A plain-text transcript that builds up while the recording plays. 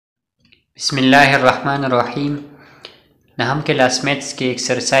बिस्मिल्लाह अर्रहमान अर्रहीम। नहम class maths के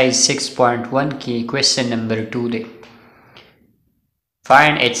एक्सरसाइज 6.1 की question number 2 they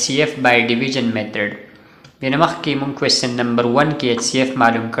find HCF by division method. बिनमख की मुंग क्वेश्चन नंबर 1 की HCF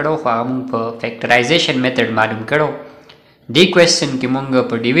मालूम करो मुंग पर फैक्टराइजेशन मेथड मालूम करो। दी क्वेश्चन की मुंग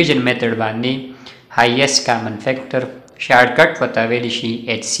पर डिवीजन मेथड बांधी हाईएस्ट कॉमन फैक्टर शॉर्टकट बतावेली शी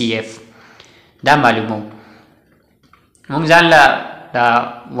HCF दा मालूम हो मुंग जानला दा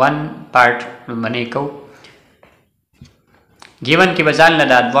वन पार्ट बने को गिवन की बजान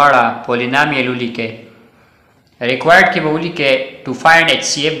ला द्वारा पोलिनोमियल उली के रिक्वायर्ड की बोली के to find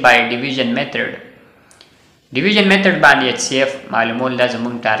HCF by division method. Division method बांधी HCF मालूम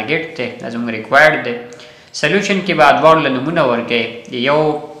लाजम टारगेट थे लाजम रिक्वायर्ड दे सोल्यूशन के बाद द्वारा नमूना वर के यो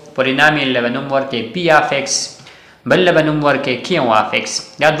पोलिनोमियल लबनुम वर के P ऑफ X बल लबनुम वर के Q ऑफ X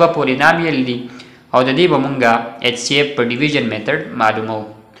या दवा पोलिनोमियल दी और ददी बमुंगा HCF पर डिवीजन मेथड मालूम हो।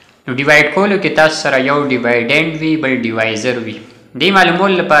 डिवाइड कोलो के तासरा यो डिवाइडेंड वी बल डिवाइजर वी दी मालूम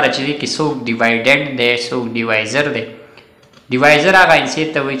लपारा चीज़ कि सोक डिवाइडेंड दे सोक डिवाइजर दे डिवाइजर आगा इनसे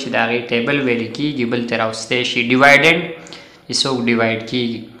तवे चिदागे टेबल वेली की गिबल तेरा उसते शी डिवाइडेंड सोक डिवाइड की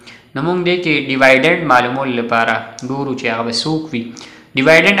नमुंग दे के डिवाइडेंड मालूम लपारा दूर चे आगा सोक वी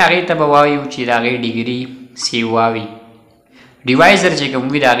डिवाइडेंड आगे तब वावी चिदागे डिग्री सी वावी डिवाइजर जे कम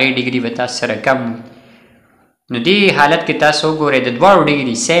वी दागे डिग्री बता सर कम नो दी हालत के तासो गोरे द द्वारो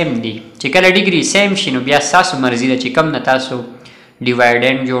डिग्री सेम दी चिकल डिग्री सेम शी नो बिया सासु मर्जी द चिकम न तासो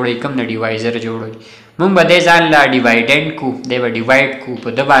डिवाइडेंड जोड़े कम न डिवाइजर जोड़े मुंग बदे जान ला डिवाइडेंड को देव डिवाइड को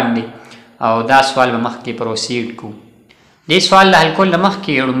प दबान दे और दा सवाल मख के प्रोसीड को दे सवाल हल को लमख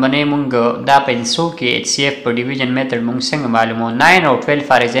के बने मुंग दा पेंसो के HCF पर डिवीजन मेथड मुंग संग मालूम हो 9 और 12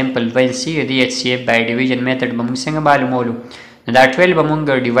 for example when C the HCF by division method मुंग संग मालूम हो दा 12 मुंग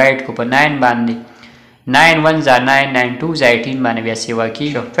डिवाइड को प 9 बांध दे 9 1 जा 9 9 2 जा 18 माने व्या सेवा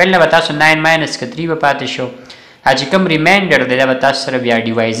की शो 12 बता सो 9 माइनस का 3 बपाते शो आज कम रिमाइंडर दे बता सर व्या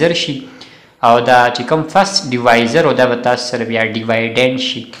डिवाइजर शी और दा चिकम फर्स्ट डिवाइजर और दा बता सर व्या डिवाइडेंड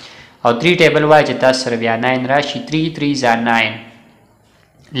शी और 3 टेबल वाई जता सर व्या 9 राशि 3 3 जा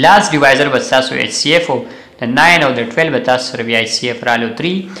 9 लास्ट डिवाइजर बता सो HCF हो द 9 और द 12 बता सर व्या HCF रालो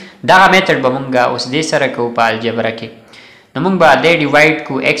 3 दा मेथड बमुंगा उस दे सर को पाल जबरा के नमुंग बा दे डिवाइड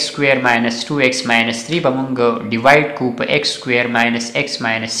को x square minus 2x minus 3 बमुंग डिवाइड को प x square minus x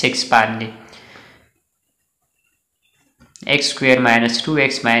minus 6 Pandey x square minus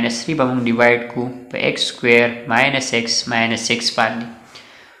 2x minus 3 बमुंग डिवाइड को प x square minus x minus 6 पांडे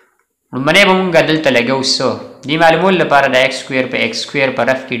मने बमुंग गदल तलगे उसो दी मालूम लपारा दा x स्क्वायर पे x स्क्वायर पर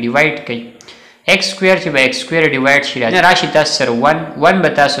रफ की डिवाइड कई x स्क्वायर से x स्क्वायर डिवाइड शी राशि तासर 1 1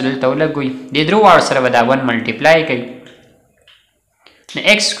 बता सुदल तौलग गई दे द्रो वार सर बदा 1 मल्टीप्लाई कई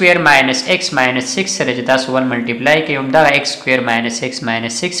x square minus x minus 6 सर जता सो 1 मल्टीप्लाई के उमदा x square minus x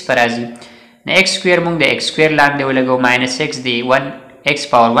minus 6 पर आजी x स्क्वायर मुंग दे x स्क्वायर लान दे लगो माइनस x दे 1 x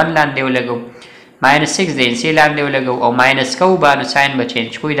पावर 1 लान दे लगो माइनस 6 दे से लान दे लगो और माइनस का बानो साइन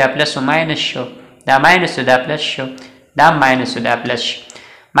बचेंज कोई दा प्लस और माइनस शो दा माइनस दा प्लस शो दा माइनस दा plus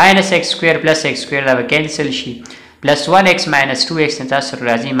minus x square plus x square दा cancel she plus 1x minus 2x नता सर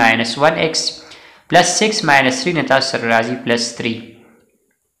राजी माइनस 1x प्लस 6 माइनस 3 नता सर राजी प्लस 3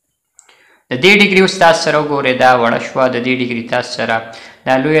 द दे डिग्री उस्ताद सरो गोरे दा वड़शवा द दे डिग्री तासरा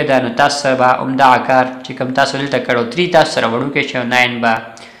दा लुय दा न तासबा उमदा आकार चिकम तासुल तकड़ो 3 तासरा वड़ू के छ 9 बा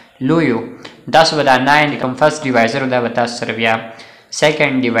लुयो 10 बदा 9 कम फर्स्ट डिवाइजर दा बता सरव्या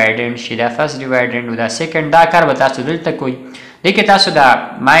सेकंड डिवाइडेंड शिदा फर्स्ट डिवाइडेंड दा सेकंड दा आकार बता सुल तक कोई देखे तासु दा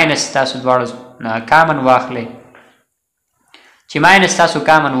माइनस तासु द्वारो कॉमन वाखले ची माइनस तासु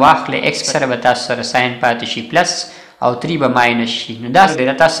कॉमन वाखले x सर बता सर साइन पातिशी प्लस और 3 ब माइनस शी दा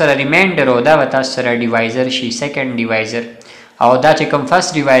देता सर रिमाइंडर हो दा बता sir divisor she second divisor और दा चिकम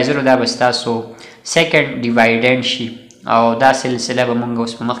फर्स्ट डिवाइजर दा बस्ता सो सेकंड डिवाइडेंड शी और दा सिलसिला बमुंग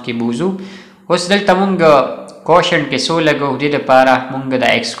उस मख की बूजू उस दल तमुंग क्वोशंट के सो लगो दे पारा मुंग दा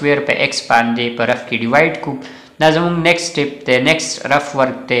x स्क्वायर पे x पांडे पर रफ की डिवाइड को दा जमुंग नेक्स्ट स्टेप ते नेक्स्ट रफ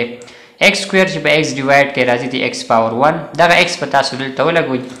वर्क ते x स्क्वायर पे x डिवाइड के राजी थी x पावर 1 दा x पता सो दल तो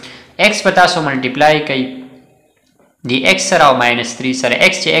लगो x पता सो मल्टीप्लाई कई दी x सर और माइनस 3 सर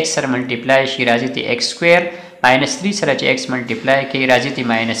x चे x सर मल्टीप्लाई शी राजी थी x स्क्वायर माइनस 3 सर चे x मल्टीप्लाई के राजी थी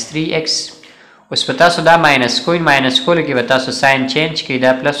माइनस 3x उस पता सो दा माइनस को लेके बता सो साइन चेंज की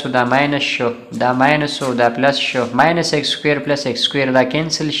दा प्लस दा माइनस शो दा माइनस हो दा plus show minus x square plus x square दा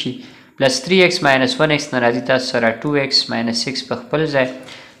cancel she plus 3x minus 1x न राजी था सर 2x माइनस 6 पर पल जाए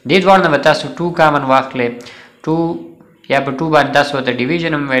दे द्वार न बता सो 2 कॉमन वाखले 2 या पर 2 बार 10 होता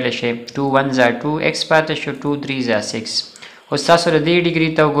डिवीजन में वेले शे 2 1 जा 2 x पाते शो 2 3 जा 6 उस तासो द डिग्री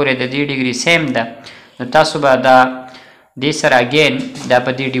तो गोरे द डिग्री सेम दा न तासो बा दा دې سره اگین دا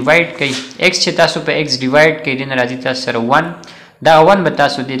په دې ډیوایډ کوي x چې تاسو په x ډیوایډ کوي دین راځي تاسو سره 1 دا 1 به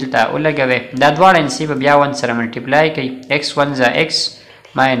تاسو دلته ولګوي دا دواړه انسی په بیا 1 سره ملټیپلای کوي x1 ز x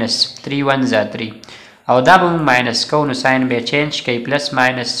ماینس 3 1 ز 3 او دا به ماینس کو نو ساين به چینج کوي پلس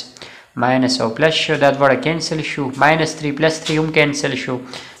ماینس او پلس شو دا دواړه کینسل شو ماینس 3 پلس 3 هم کینسل شو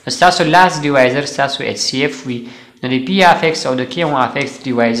تاسو لاست ډیوایزر تاسو HCF وی نو د p of x او د q of x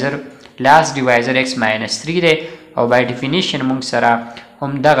ډیوایزر لاست ډیوایزر x ماینس 3 دی او by definition مونږ سره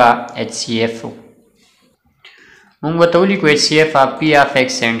هم دغه HCF مونږ وته لیکو HCF of p of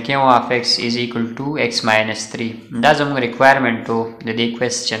x and q of x is equal to x minus 3 دا زموږ ریکوایرمنت ته د دې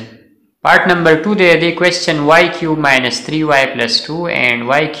کوېسچن پارت نمبر 2 دی د کوېسچن y cube minus 3y plus 2 and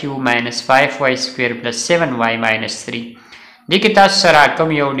y cube minus 5y square plus 7y minus 3 دې کې تاسو سره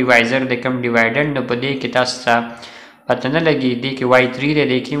کوم یو ډیوایزر د کوم ډیوایډنټ نو په دې کې تاسو ته پته نه لګي دې کې y3 دی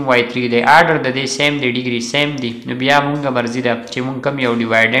دې کې y3 دی آرډر د دې سیم دی ډیګري سیم دی نو بیا مونږه مرزي ده چې مونږ کوم یو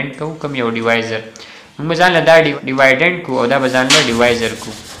ډیوایډنټ کوو کوم یو ډیوایزر مونږ ځان له دا ډیوایډنټ کو او دا ځان له ډیوایزر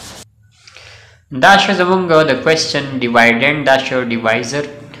کو دا شو زمونږ د کوېسچن ډیوایډنټ دا شو ډیوایزر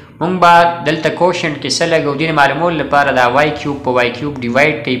مونږ به دلته کوشنټ کې څه لګو دې معلومول لپاره دا y کیوب په y کیوب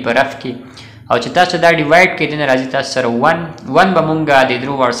ډیوایډ کوي په رف کې او چې تاسو دا ډیوایډ کړئ نو راځي تاسو سره 1 به مونږه د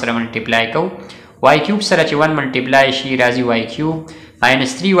درو ور سره ملټیپلای کوو y کیوب سره چې 1 ملټیپلای شي راځي y کیوب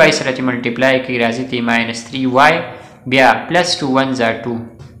ماینس 3y سره چې ملټیپلای کوي راځي تی ماینس 3y بیا پلس 2 1 ز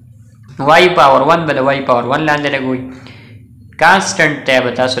 2 y پاور 1 به د y پاور 1 لاندې لګوي کانسټنټ ته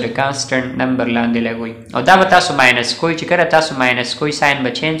به تاسو د کانسټنټ نمبر لاندې لګوي او دا به تاسو ماینس کوئی چې کړه تاسو ماینس کوئی ساين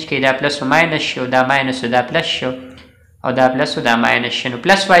به چینج کړئ دا پلس او ماینس شو دا ماینس او دا پلس شو او دا پلس او دا ماینس شنو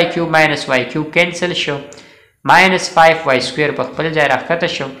پلس y کیوب ماینس y کیوب کینسل شو ماینس 5y سکویر په خپل ځای راکته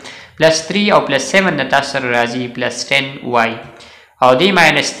شو پلس 3 او پلس 7 د تاسو سره راځي پلس 10y او دی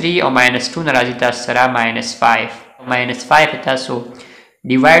ماینس 3 او ماینس 2 راځي تاسو سره ماینس 5 ماینس 5 تاسو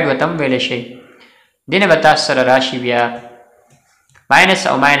ډیوایډ وتم ویل شي دینه به تاسو سره راشي بیا ماینس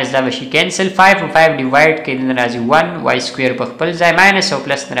او ماینس دا بشي کینسل 5 او 5 ډیوایډ کړي راځي 1 y سکویر په خپل ځای ماینس او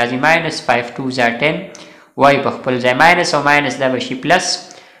پلس راځي ماینس 5 2 ز 10 y په خپل ځای ماینس او ماینس دا بشي پلس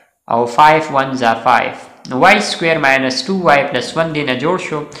او 5 1 ز 5 نو y سکویر ماینس 2y پلس 1 دی نه جوړ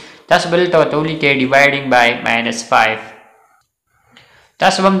شو تاسو بل ته تولی کې ډیوایډینګ بای ماینس 5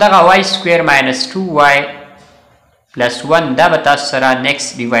 تاسو هم دغه y سکویر ماینس 2y پلس 1 دا به تاسو سره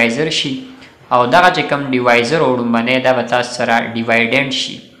نیکسٹ ډیوایزر شي او دغه چې کوم ډیوایزر وړاندې دا به تاسو سره ډیوایډنټ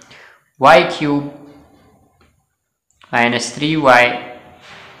شي y کیوب ماینس 3y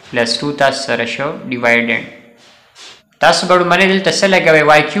پلس 2 تاسو سره شو ډیوایډنټ تاسو به وړاندې دلته څه لګوي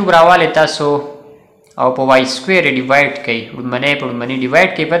y کیوب راواله تاسو او په y سکویر ډیوایډ کړئ وړاندې ډیوایډ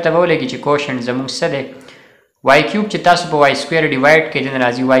کړئ پته به ولګي چې کوشنټ زموږ څه دی y کیوب چې تاسو په y سکویر ډیوایډ کړئ د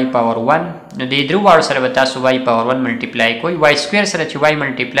راځي y پاور 1 نو د درو واړو سره به تاسو y پاور 1 ملټیپلای کوئ y سکویر سره چې y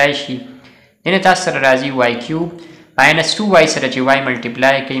ملټیپلای شي دنه تاسو سره راځي y کیوب ماینس 2y سره چې y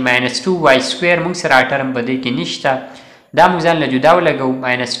ملټیپلای کوي ماینس 2y سکویر موږ سره ټرم بده کې نشته دا موږ ځان له جدا ولګو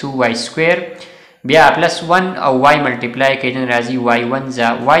ماینس 2y سکویر بیا پلس 1 او y ملټیپلای کوي دنه راځي y1 ز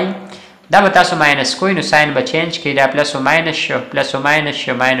y دا به تاسو ماینس کوئ نو ساين به چینج کړئ دا پلس او ماینس شو پلس او ماینس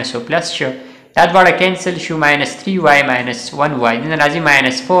شو ماینس او پلس شو دا دواړه کینسل شو ماینس 3y ماینس 1y دنه راځي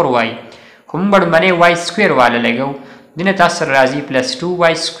ماینس 4y خو موږ باندې y سکویر والا لګو دنه تاسو راځي پلس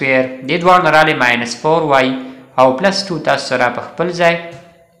 2y سکویر د دوه نه راځي ماینس 4y او پلس 2 تاسو را په خپل ځای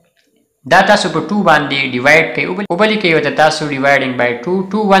دا تاسو په 2 باندې ډیوایډ کوي او بلې کوي ته تاسو ډیوایډینګ بای 2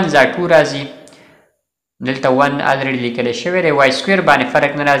 2 1 ز 2 راځي دلته 1 الریډي لیکل شوی دی y سکویر باندې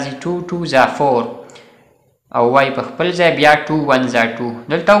فرق نه راځي 2 2 ز 4 او y په خپل ځای بیا 2 1 ز 2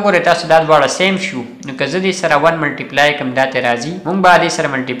 دلته وګورئ تاسو دا دواړه سیم شو نو که زه دې سره 1 ملټیپلای کوم دا ته راځي مونږ به دې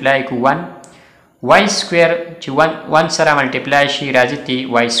سره ملټیپلای کو 1 y سکویر چې 1 سره ملټیپلای شي راځي تی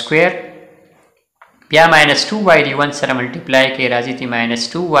y سکویر بیا ماینس 2y دی 1 سره ملټیپلای کوي راځي تی ماینس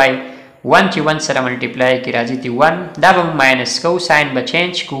 2y 1 چې 1 سره ملټیپلای کوي راځي تی 1 دا به ماینس کو ساين به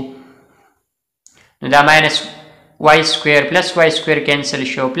چینج کو نو دا ماینس y سکویر پلس y سکویر کینسل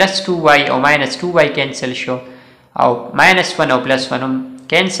شو پلس 2y او ماینس 2y کینسل شو او ماینس 1 او پلس 1 هم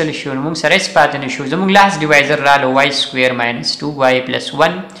کینسل شو نو موږ سره هیڅ پاتې نشو زموږ لاس ډیوایزر رااله y سکویر ماینس 2y پلس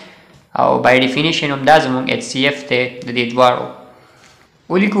 1 او بای ډیفینیشن هم دا زموږ HCF ته د دې دواړو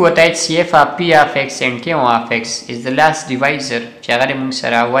ولیکو وته HCF of p of x and q of x is the last divisor چې هغه موږ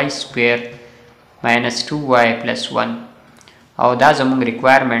سره y سکویر ماینس 2y پلس 1 او دا زموږ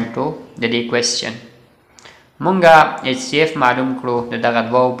ریکوایرمنټ ته د دې کوېسچن مونږه HCF معلوم کړو د دغه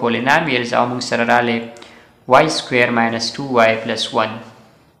دوو پولینامیلز او مونږ سره رااله y سکویر ماینس 2y پلس 1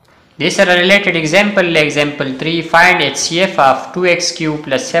 This is a related example. Example 3. Find HCF of 2x cube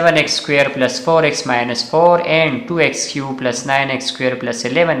plus 7x square plus 4x minus 4 and 2x cube plus 9x square plus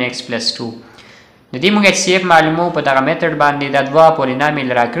 11x plus 2. د دې موږ HCF معلومو په دغه میتھډ باندې د دوه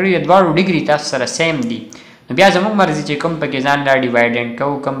پولینومیل راکړي د دواړو ډیګري تاسو سره سیم دي. نو بیا زموږ مرضی چې کوم پکې ځان لا ډیوایډنټ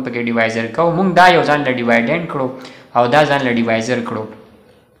کوو کوم پکې ډیوایزر کوو. موږ دا یو ځان لا ډیوایډنټ کړو او دا ځان لا ډیوایزر کړو.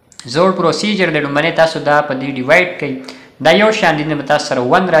 زوړ پروسیجر د لومړنۍ تاسو دا په دې ډیوایډ کړئ. دا یو شان دي نو تاسو سره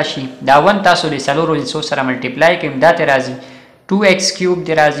 1 راشي. دا 1 تاسو د څلورو انسو سره ملټیپلای کړئ دا ته راځي 2x کیوب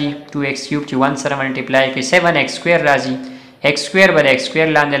دی راځي 2x کیوب چې 1 سره ملټیپلای کړئ 7x سکوير راځي x سکوير به x سکوير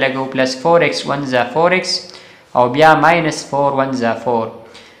لاندې لګو پلس 4x 1 ز 4x او بیا ماینس 4 1 ز 4.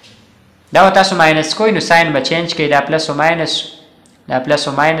 دا تاسو ماینس کوئ نو ساين به چینج کړئ دا پلس او ماینس دا پلس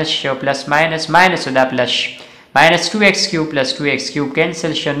او ماینس شو پلس ماینس ماینس دا پلس minus 2x cube plus 2x cube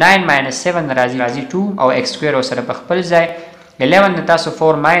cancel شو 9 minus 7 راځي 2 او x square او سره په خپل ځای 11 تاسو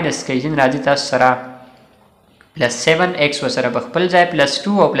 4 minus کوي جن راځي تاسو سره plus 7x او سره په خپل ځای plus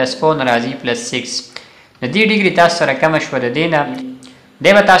 2 او plus 4 راځي plus 6. د دې ډیګري تاسو سره کم شو د دینه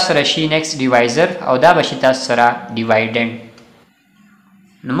د به تاسو سره شي next divisor او دا به شي تاسو سره dividend.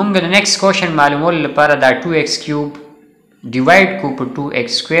 نو موږ د next question معلومول لپاره دا 2x cube divide کو په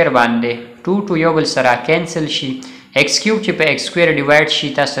 2x square باندې 2 2 یو بل سره کینسل شي x کیوب چې په x سکوير ډیوایډ شي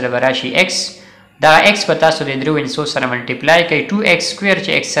تاسو سره راشي x دا x په تاسو د درو انسو سره ملټیپلای کوي 2x سکوير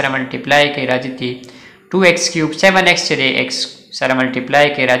چې x سره ملټیپلای کوي راځي تی 2x کیوب 7x چې د x سره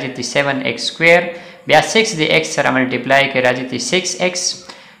ملټیپلای کوي راځي تی 7x سکوير بیا 6 د x سره ملټیپلای کوي راځي تی 6x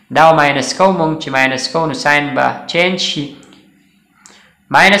دا ماینس کوم چې ماینس کوم نو ساين به چینج شي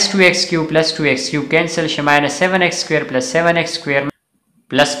minus 2x cube plus 2x cube cancel شي minus 7x square plus 7x square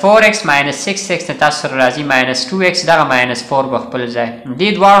plus 4x minus 6x نه تاسو راځي minus 2x دا minus 4 په خپل ځای دې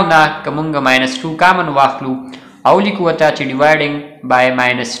دواړو نه کومه minus 2 کامن واخلو او لیکو وتا چې dividing by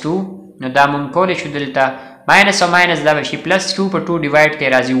minus 2 نو دا مونږ کولای شو دلته minus او minus دا شي plus 2 په 2 divide کې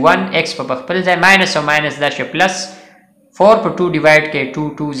راځي 1x په خپل ځای minus او minus دا شي plus 4 په 2 divide کې 2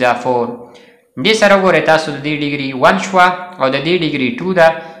 2 ز 4 دې سره وګورئ تاسو د دې ډیګري 1 شو او د دې ډیګري 2 دا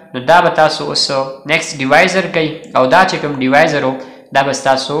نو دا به تاسو اوس نیکسټ ډیوایزر کوي او دا چې کوم ډیوایزر وو دا به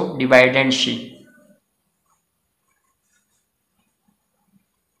تاسو ډیوایډنټ شي.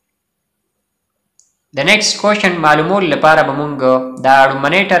 د نیکسټ کوېشن معلومول لپاره به مونږ دا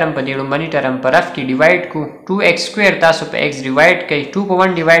لومړنی ټرم په دې لومړني ټرم په رف کې ډیوایډ کو 2x سکوير تاسو په x ډیوایډ کوي 2 په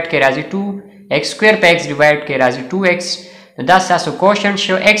 1 ډیوایډ کې راځي 2 x سکوير په x ډیوایډ کې راځي 2x دا تاسو کوشن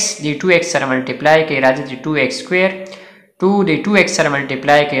شو x دی 2x سره ملټیپلای کوي راځي دی 2x سکوير 2 دی 2x سره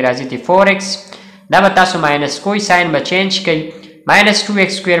ملټیپلای کوي راځي دی 4x دا به تاسو ماینس کوئی ساين به چینج کوي minus 2x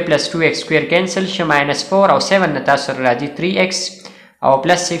square plus 2x square cancel شي minus 4 او 7 نه تاسو راځي 3x او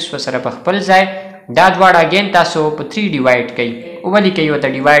plus 6 سره په خپل ځای دا دواړه اگین تاسو په 3 ډیوایډ کوي او ولي کوي وته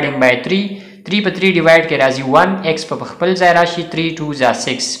ډیوایډینګ بای 3 په 3 ډیوایډ کې راځي 1x په خپل ځای راشي 3 2 ز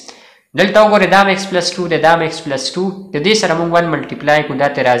 6 دلته وګورئ دا x plus 2 د دا x plus 2 د دې سره موږ 1 ملټیپلای کو دا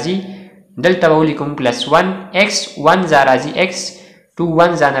ته راځي دلته ولیکم plus 1x 1 ز راځي x 2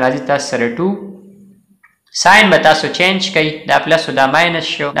 1 ز راځي تاسو سره 2 ساين به تاسو چینج کوي دا پلس او دا ماینس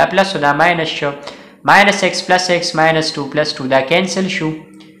شو دا پلس او دا ماینس شو minus x plus x minus 2 plus 2 دا کینسل شو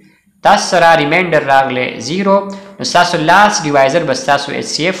تاسو سره ریمایندر راغله 0 نو تاسو لاست ډیوایزر بس تاسو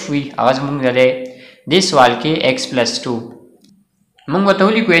HCF وی اواز موږ دلې دې سوال کې x plus 2 موږ ته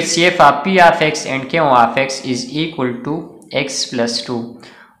ولیکو HCF of p of x and q of x is equal to x plus 2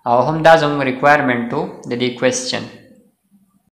 او هم دا زموږ ریکوایرمنټ د دې کوېسچن